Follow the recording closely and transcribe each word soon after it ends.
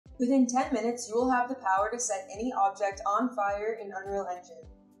Within 10 minutes, you will have the power to set any object on fire in Unreal Engine.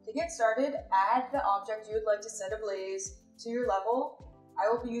 To get started, add the object you would like to set ablaze to your level. I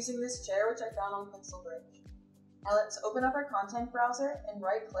will be using this chair, which I found on Pixel Bridge. Now let's open up our content browser and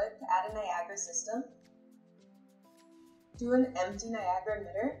right-click to add a Niagara system. Do an empty Niagara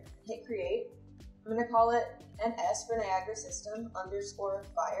emitter, hit create. I'm going to call it NS for Niagara system _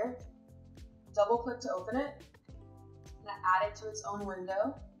 fire. Double-click to open it. I'm going to add it to its own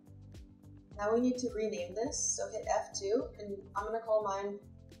window. Now we need to rename this, so hit F2, and I'm going to call mine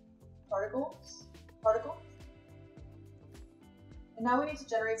particle. And now we need to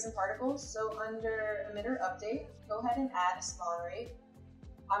generate some particles, so under emitter update, go ahead and add a spawn rate.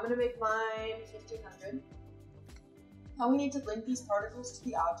 I'm going to make mine 1500. Now we need to link these particles to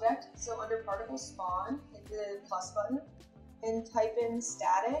the object, so under particle spawn, hit the plus button, and type in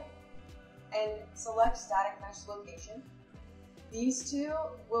static, and select static mesh location. These two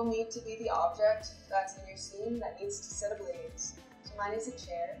will need to be the object that's in your scene that needs to set ablaze. So mine is a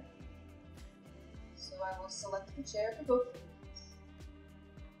chair. So I will select the chair for both of these.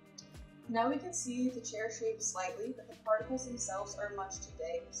 Now we can see the chair shape slightly, but the particles themselves are much too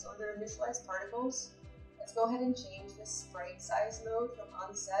big. So under initialize particles, let's go ahead and change the sprite size mode from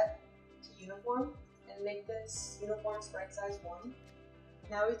unset to uniform and make this uniform sprite size 1.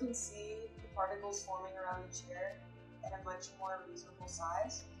 Now we can see the particles forming around the chair at a much more reasonable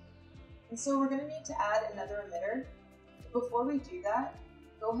size. And so we're going to need to add another emitter. Before we do that,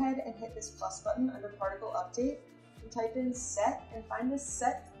 go ahead and hit this plus button under particle update and type in set and find the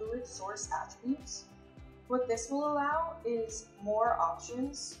set fluid source attributes. What this will allow is more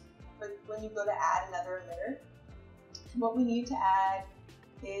options when you go to add another emitter. And what we need to add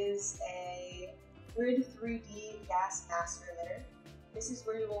is a grid 3D gas master emitter. This is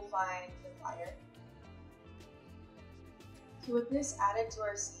where you will find the fire. So with this added to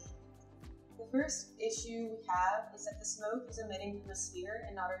our scene, the first issue we have is that the smoke is emitting from the sphere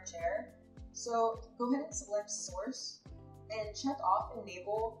and not our chair. So go ahead and select source and check off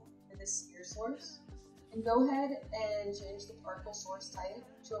enable for the sphere source. And go ahead and change the particle source type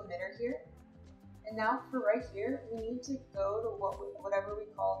to emitter here. And now for right here, we need to go to whatever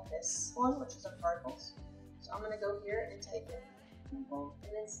we call this one, which is our particles. So I'm going to go here and type in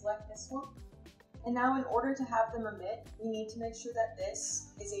and then select this one. And now in order to have them emit, we need to make sure that this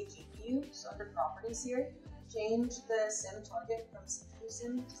is a GPU. So under properties here, change the sim target from CPU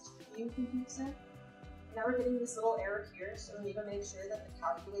sim to GPU compute sim. Now we're getting this little error here, so we need to make sure that the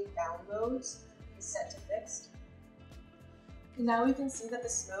calculate bound modes is set to fixed. And now we can see that the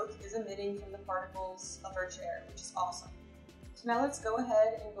smoke is emitting from the particles of our chair, which is awesome. So now let's go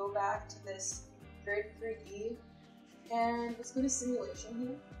ahead and go back to this grid 3D and let's go to simulation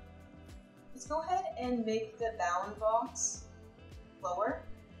here. Let's go ahead and make the bound box lower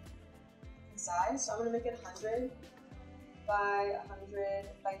in size. So I'm going to make it 100 by 100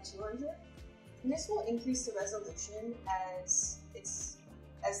 by 200. And this will increase the resolution as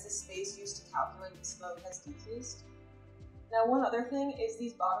the space used to calculate the smoke has decreased. Now one other thing is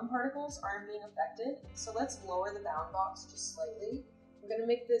these bottom particles aren't being affected, so let's lower the bound box just slightly. I'm going to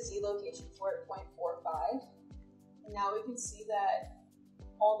make the Z location for it 0.45. And now we can see that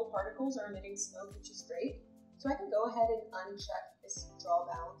all the particles are emitting smoke, which is great. So I can go ahead and uncheck this draw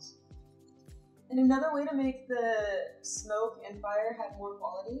bounds. And another way to make the smoke and fire have more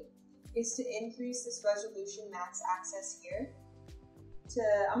quality is to increase this resolution max access here.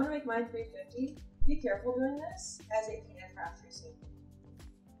 I'm going to make mine 350. Be careful doing this as it can crash your scene.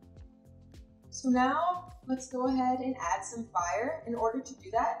 So now let's go ahead and add some fire. In order to do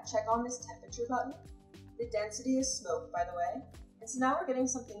that, check on this temperature button. The density is smoke, by the way. And so now we're getting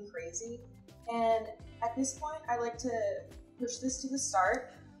something crazy. And at this point, I like to push this to the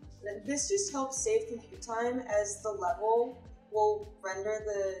start. This just helps save compute time as the level will render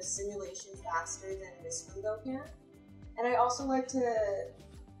the simulation faster than this window can. And I also like to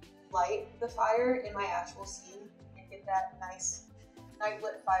light the fire in my actual scene and get that nice night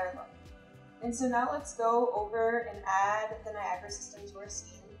lit fire look. And so now let's go over and add the Niagara system to our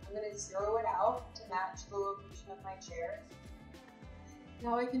scene. I'm going to zero it out to match the location of my chair.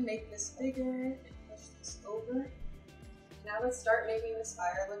 Now I can make this bigger and push this over. Now let's start making this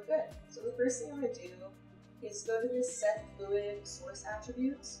fire look good. So the first thing I'm going to do is go to this set fluid source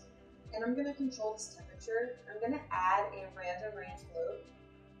attributes, and I'm going to control this temperature. I'm going to add a random range float.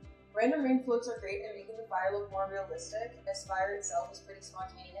 Random range floats are great at making the fire look more realistic, as fire itself is pretty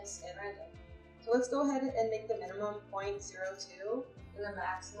spontaneous and random. So let's go ahead and make the minimum 0.02 and the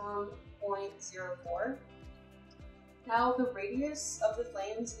maximum 0.04. Now the radius of the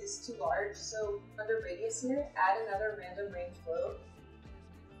flames is too large, so under radius here, add another random range float.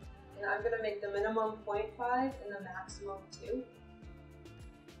 and I'm going to make the minimum 0.5 and the maximum 2.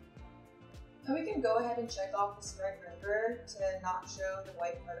 And we can go ahead and check off the spread renderer to not show the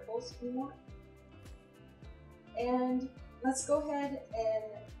white particles anymore. And let's go ahead and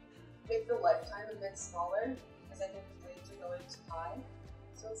make the lifetime a bit smaller, because I think the flames are going too high.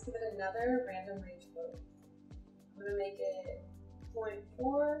 So let's give it another random range mode. I'm going to make it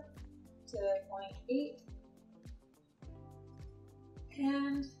 0.4 to 0.8.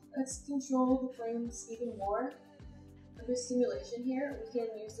 And let's control the flames even more. Under simulation here, we can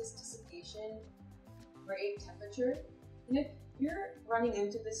use this dissipation rate temperature. And if you're running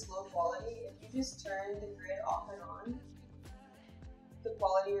into this low quality, if you just turn the grid off and on, the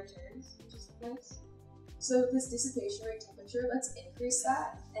quality returns, which is nice. So this dissipation rate temperature, let's increase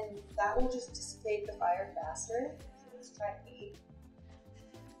that, and that will just dissipate the fire faster. So let's try 8.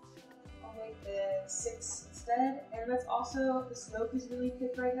 I'll make this 6 instead, and let's also, the smoke is really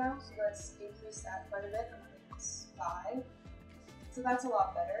thick right now, so let's increase that quite a bit. I'm gonna make this 5. So that's a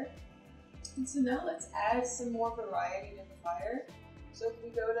lot better. And so now let's add some more variety to the fire. So if we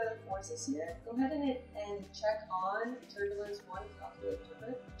go to forces here, go ahead and check on turbulence 1, calculate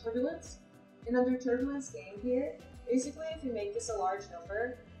turbulence. And under turbulence gain here, basically if you make this a large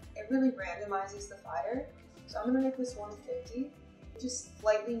number, it really randomizes the fire. So I'm gonna make this 150, which is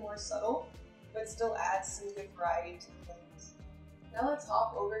slightly more subtle, but still adds some good variety to the flames. Now let's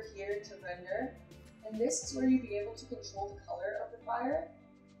hop over here to render. And this is where you'd be able to control the color of the fire.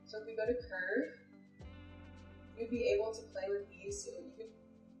 So if we go to curve, you'd be able to play with these, so you could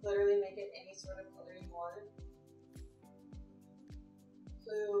literally make it any sort of color you want.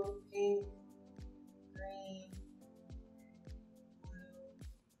 Blue, pink, green,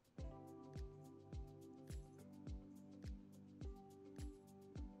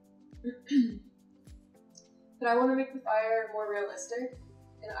 blue. But I want to make the fire more realistic,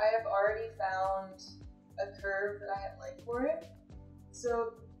 and I have already found a curve that I like for it.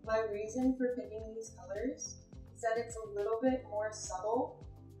 So my reason for picking these colors is that it's a little bit more subtle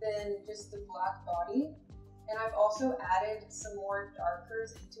than just the black body. And I've also added some more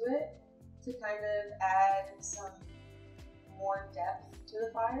darkers into it to kind of add some more depth to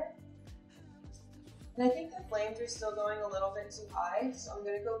the fire. And I think the flames are still going a little bit too high, so I'm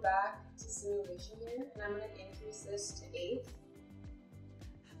going to go back to simulation here, and I'm going to increase this to 8.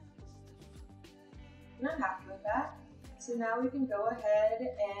 And I'm happy with that. So now we can go ahead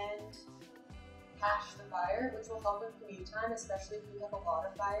and cache the fire, which will help with commute time, especially if you have a lot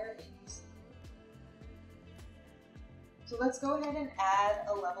of fire in your scene. So let's go ahead and add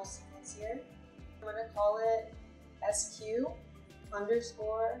a level sequence here. I'm going to call it SQ_fire.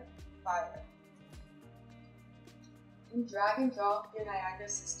 And drag and drop your Niagara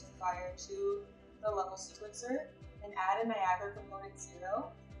system fire to the level sequencer and add a Niagara component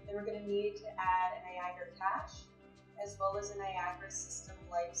 0. Then we're going to need to add a Niagara cache, as well as a Niagara system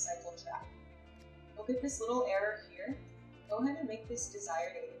life cycle track. Look at this little error here. Go ahead and make this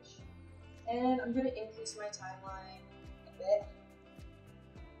desired age. And I'm going to increase my timeline a bit.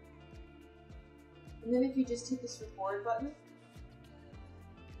 And then if you just hit this record button,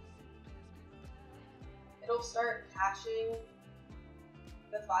 it'll start caching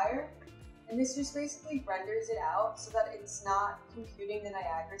the fire. And this just basically renders it out so that it's not computing the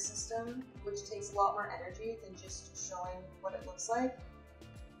Niagara system, which takes a lot more energy than just showing what it looks like.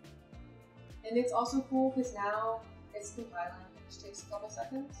 And it's also cool because now it's compiling, which takes a couple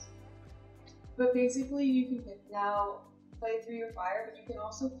seconds. But basically you can now play through your fire, but you can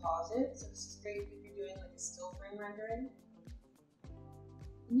also pause it. So this is great if you're doing like a still frame rendering.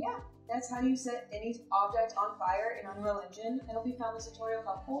 And yeah, that's how you set any object on fire in Unreal Engine. I hope you found this tutorial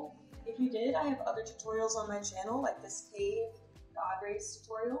helpful. If you did, I have other tutorials on my channel, like this cave god race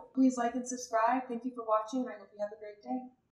tutorial. Please like and subscribe. Thank you for watching, and I hope you have a great day.